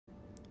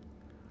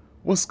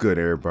What's good,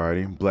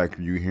 everybody?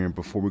 BlackRyu here, and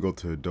before we go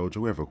to the dojo,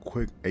 we have a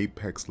quick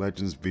Apex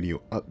Legends video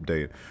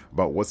update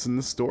about what's in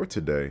the store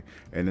today,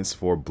 and it's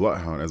for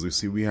Bloodhound. As we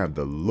see, we have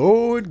the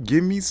Lord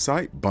Give Me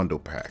Sight bundle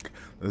pack.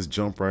 Let's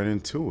jump right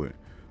into it.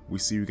 We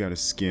see we got a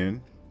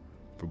skin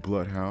for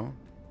Bloodhound,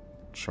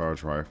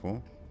 charge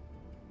rifle,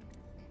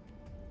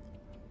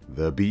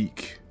 the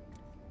beak,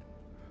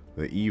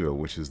 the Eva,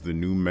 which is the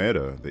new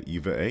meta, the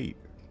Eva 8.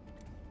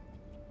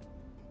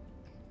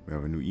 We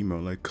have a new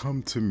emote like,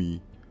 come to me.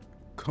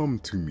 Come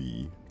to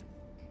me.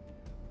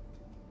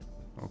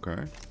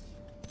 Okay.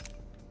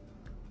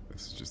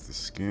 This is just the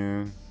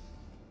skin.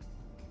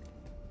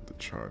 The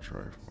charge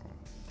rifle.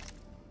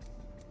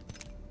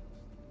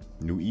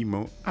 New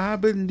emote. I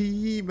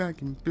believe I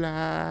can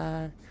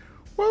fly.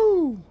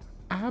 Woo!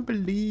 I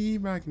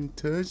believe I can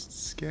touch the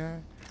sky.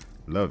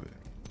 Love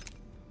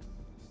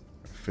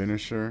it.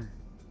 Finisher.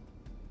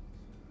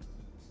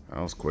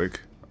 That was quick.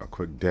 A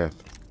quick death.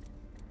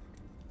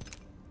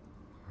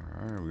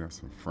 Alright, we got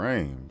some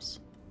frames.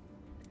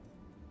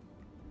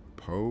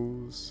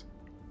 Pose.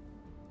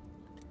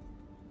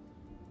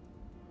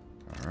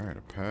 Alright,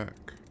 a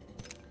pack.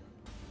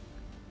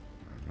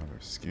 Another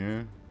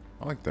skin.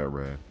 I like that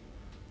red.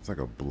 It's like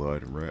a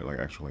blood red, like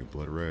actually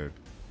blood red.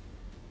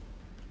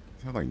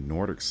 It has like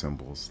Nordic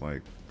symbols,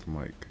 like from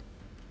like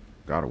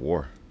God of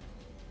War.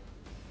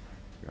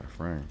 Got a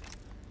frame.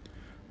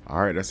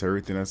 Alright, that's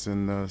everything that's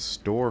in the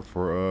store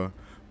for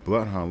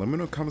Bloodhound. Let me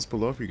know in the comments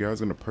below if you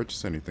guys are gonna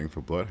purchase anything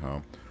for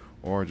Bloodhound,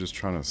 or just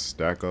trying to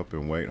stack up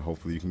and wait.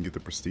 Hopefully you can get the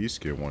prestige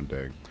skin one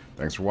day.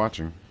 Thanks for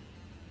watching.